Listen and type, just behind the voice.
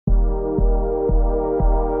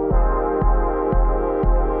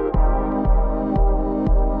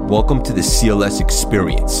Welcome to the CLS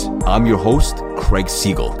Experience. I'm your host, Craig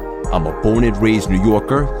Siegel. I'm a born and raised New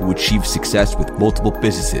Yorker who achieved success with multiple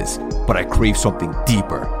businesses, but I crave something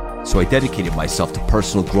deeper. So I dedicated myself to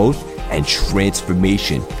personal growth and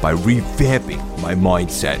transformation by revamping my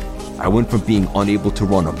mindset. I went from being unable to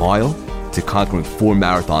run a mile to conquering 4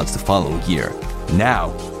 marathons the following year. Now,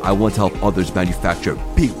 I want to help others manufacture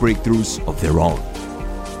big breakthroughs of their own.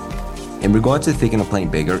 In regards to thinking of playing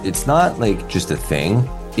bigger, it's not like just a thing.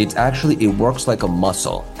 It's actually, it works like a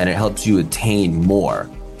muscle and it helps you attain more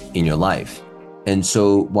in your life. And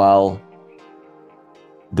so while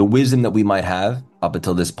the wisdom that we might have up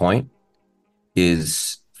until this point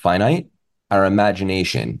is finite, our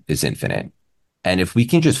imagination is infinite. And if we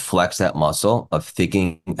can just flex that muscle of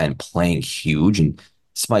thinking and playing huge, and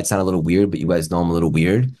this might sound a little weird, but you guys know I'm a little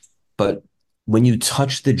weird, but when you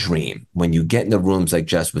touch the dream, when you get in the rooms like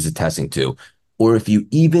Jess was attesting to, or if you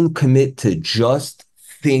even commit to just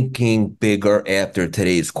thinking bigger after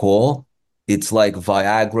today's call, it's like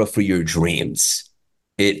Viagra for your dreams.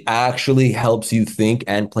 It actually helps you think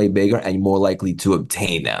and play bigger and you're more likely to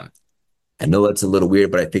obtain them. I know that's a little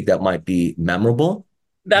weird, but I think that might be memorable.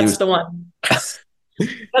 That's the one. That's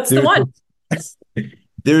the one.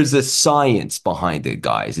 There's a science behind it,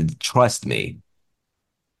 guys. And trust me,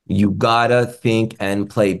 you gotta think and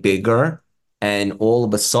play bigger. And all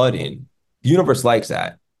of a sudden, the universe likes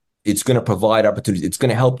that. It's going to provide opportunities. It's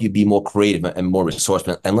going to help you be more creative and more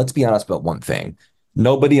resourceful. And let's be honest about one thing.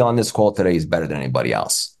 Nobody on this call today is better than anybody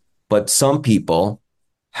else. But some people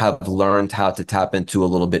have learned how to tap into a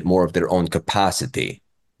little bit more of their own capacity,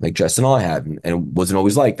 like Jess and I have, and it wasn't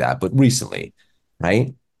always like that, but recently,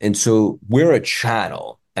 right? And so we're a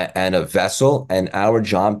channel and a vessel, and our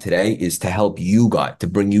job today is to help you guys, to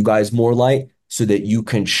bring you guys more light so that you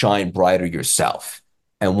can shine brighter yourself.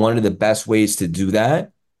 And one of the best ways to do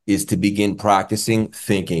that is to begin practicing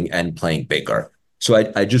thinking and playing bigger. So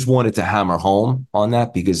I just wanted to hammer home on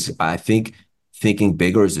that because I think thinking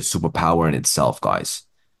bigger is a superpower in itself, guys.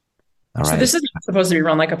 All So right. this is not supposed to be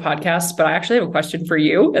run like a podcast, but I actually have a question for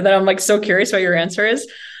you. And then I'm like so curious what your answer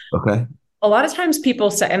is. Okay. A lot of times people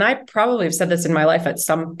say, and I probably have said this in my life at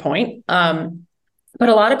some point, but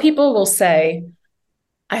a lot of people will say,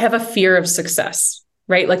 I have a fear of success,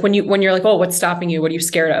 right? Like when you're like, oh, what's stopping you? What are you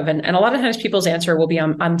scared of? And a lot of times people's answer will be,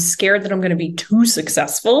 I'm scared that I'm going to be too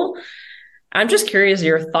successful. I'm just curious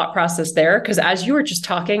your thought process there. Because as you were just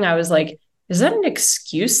talking, I was like, is that an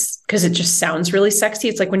excuse? Because it just sounds really sexy.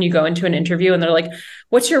 It's like when you go into an interview and they're like,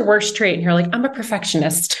 what's your worst trait? And you're like, I'm a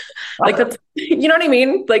perfectionist. Like that's, you know what I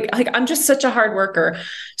mean? Like I'm just such a hard worker.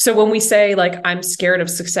 So when we say like, I'm scared of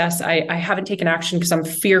success, I haven't taken action because I'm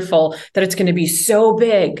fearful that it's going to be so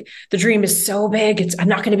big. The dream is so big. I'm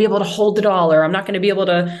not going to be able to hold it all, or I'm not going to be able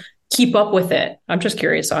to keep up with it. I'm just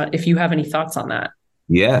curious if you have any thoughts on that.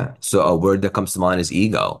 Yeah. So a word that comes to mind is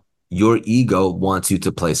ego. Your ego wants you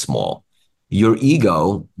to play small. Your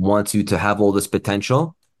ego wants you to have all this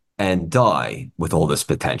potential and die with all this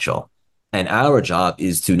potential. And our job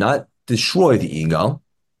is to not destroy the ego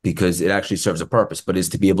because it actually serves a purpose, but is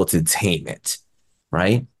to be able to tame it,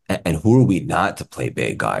 right? And who are we not to play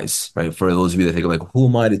big, guys, right? For those of you that think like, who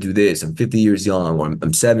am I to do this? I'm 50 years young, or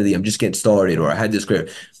I'm 70, I'm just getting started, or I had this career.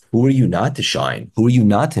 Who are you not to shine? Who are you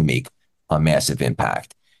not to make a massive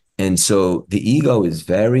impact? And so the ego is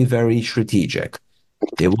very, very strategic.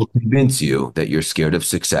 It will convince you that you're scared of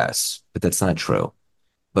success, but that's not true.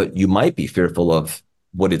 But you might be fearful of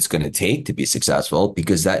what it's going to take to be successful,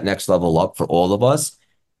 because that next level up for all of us,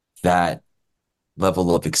 that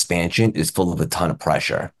level of expansion is full of a ton of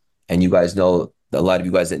pressure. And you guys know, a lot of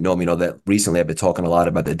you guys that know me know that recently I've been talking a lot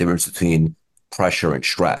about the difference between pressure and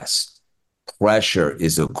stress. Pressure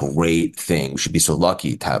is a great thing. We should be so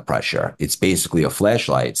lucky to have pressure. It's basically a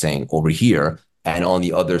flashlight saying over here. And on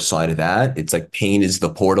the other side of that, it's like pain is the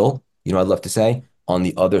portal. You know, I'd love to say on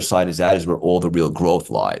the other side of that is where all the real growth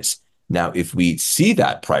lies. Now, if we see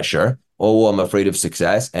that pressure, oh, I'm afraid of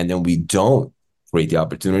success, and then we don't create the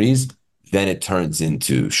opportunities, then it turns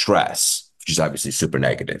into stress, which is obviously super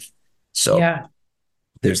negative. So Yeah.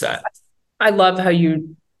 there's that. I love how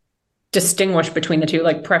you distinguish between the two,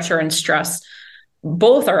 like pressure and stress.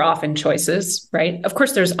 Both are often choices, right? Of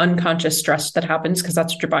course, there's unconscious stress that happens because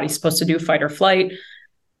that's what your body's supposed to do, fight or flight.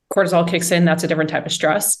 Cortisol kicks in, that's a different type of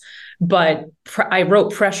stress. But I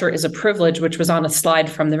wrote pressure is a privilege, which was on a slide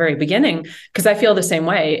from the very beginning, because I feel the same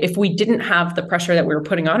way. If we didn't have the pressure that we were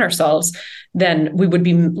putting on ourselves, then we would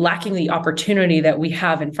be lacking the opportunity that we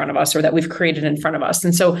have in front of us or that we've created in front of us.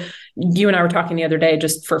 And so you and I were talking the other day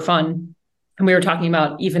just for fun, and we were talking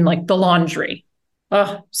about even like the laundry,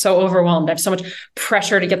 Oh, so overwhelmed. I have so much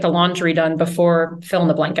pressure to get the laundry done before fill in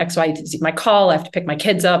the blank X, Y, Z. My call, I have to pick my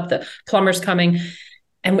kids up, the plumber's coming.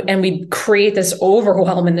 And we create this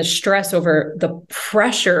overwhelm and this stress over the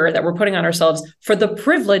pressure that we're putting on ourselves for the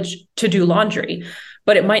privilege to do laundry.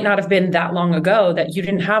 But it might not have been that long ago that you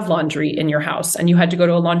didn't have laundry in your house and you had to go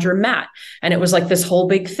to a laundromat and it was like this whole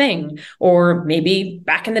big thing. Or maybe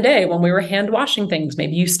back in the day when we were hand washing things,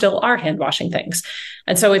 maybe you still are hand washing things.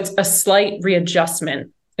 And so it's a slight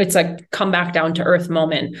readjustment. It's a come back down to earth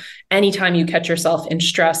moment. Anytime you catch yourself in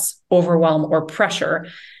stress, overwhelm, or pressure,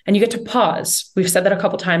 and you get to pause. We've said that a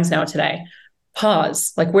couple times now today.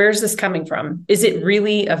 Pause. Like, where's this coming from? Is it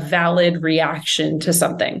really a valid reaction to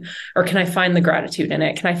something? Or can I find the gratitude in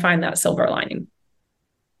it? Can I find that silver lining?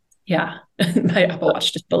 Yeah. My Apple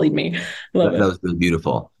Watch just bullied me. Love That it. was really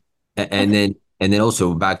beautiful. And then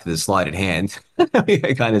also back to the slide at hand.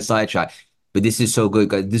 I kind of sidetracked, but this is so good,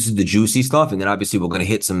 guys. This is the juicy stuff, and then obviously we're going to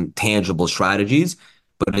hit some tangible strategies.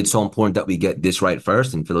 But it's so important that we get this right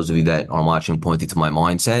first. And for those of you that are watching, pointing to my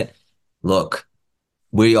mindset, look,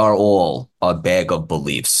 we are all a bag of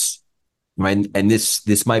beliefs, right? And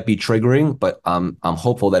this might be triggering, but I'm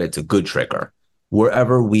hopeful that it's a good trigger.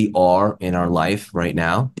 Wherever we are in our life right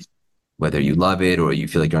now, whether you love it or you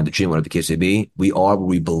feel like you're on the gym, whatever the case may be, we are where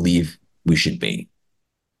we believe we should be,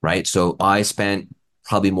 right? So I spent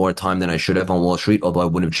probably more time than I should have on Wall Street, although I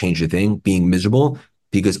wouldn't have changed a thing, being miserable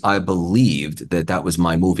because I believed that that was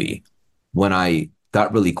my movie. When I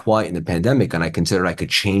got really quiet in the pandemic and I considered I could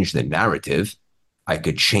change the narrative, I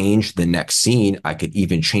could change the next scene, I could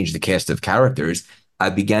even change the cast of characters, I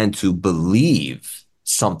began to believe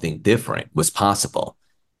something different was possible.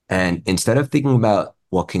 And instead of thinking about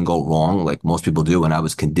what can go wrong, like most people do, and I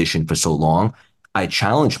was conditioned for so long, I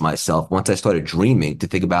challenged myself once I started dreaming to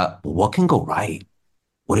think about, well, what can go right?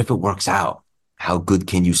 What if it works out? How good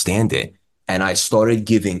can you stand it? And I started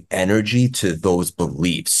giving energy to those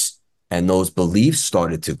beliefs, and those beliefs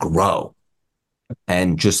started to grow.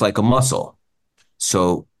 And just like a muscle.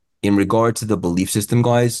 So, in regard to the belief system,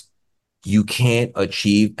 guys, you can't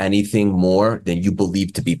achieve anything more than you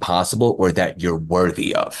believe to be possible or that you're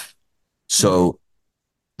worthy of. So,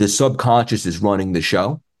 the subconscious is running the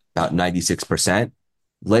show, about 96%.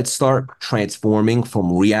 Let's start transforming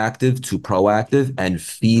from reactive to proactive and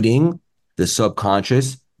feeding the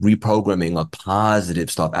subconscious, reprogramming of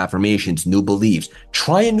positive stuff, affirmations, new beliefs.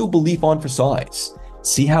 Try a new belief on for size.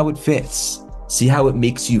 See how it fits. See how it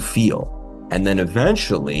makes you feel. And then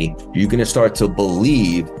eventually you're going to start to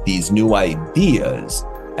believe these new ideas.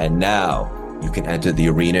 And now you can enter the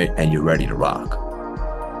arena and you're ready to rock.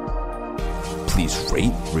 Please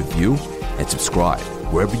rate, review, and subscribe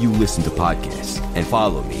wherever you listen to podcasts. And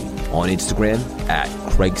follow me on Instagram at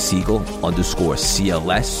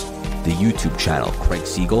CraigSiegel_CLS, the YouTube channel Craig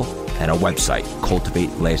Siegel, and our website,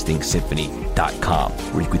 CultivateLastingSymphony.com,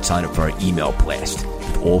 where you could sign up for our email blast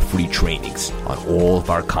with all free trainings on all of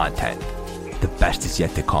our content. The best is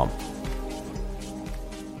yet to come.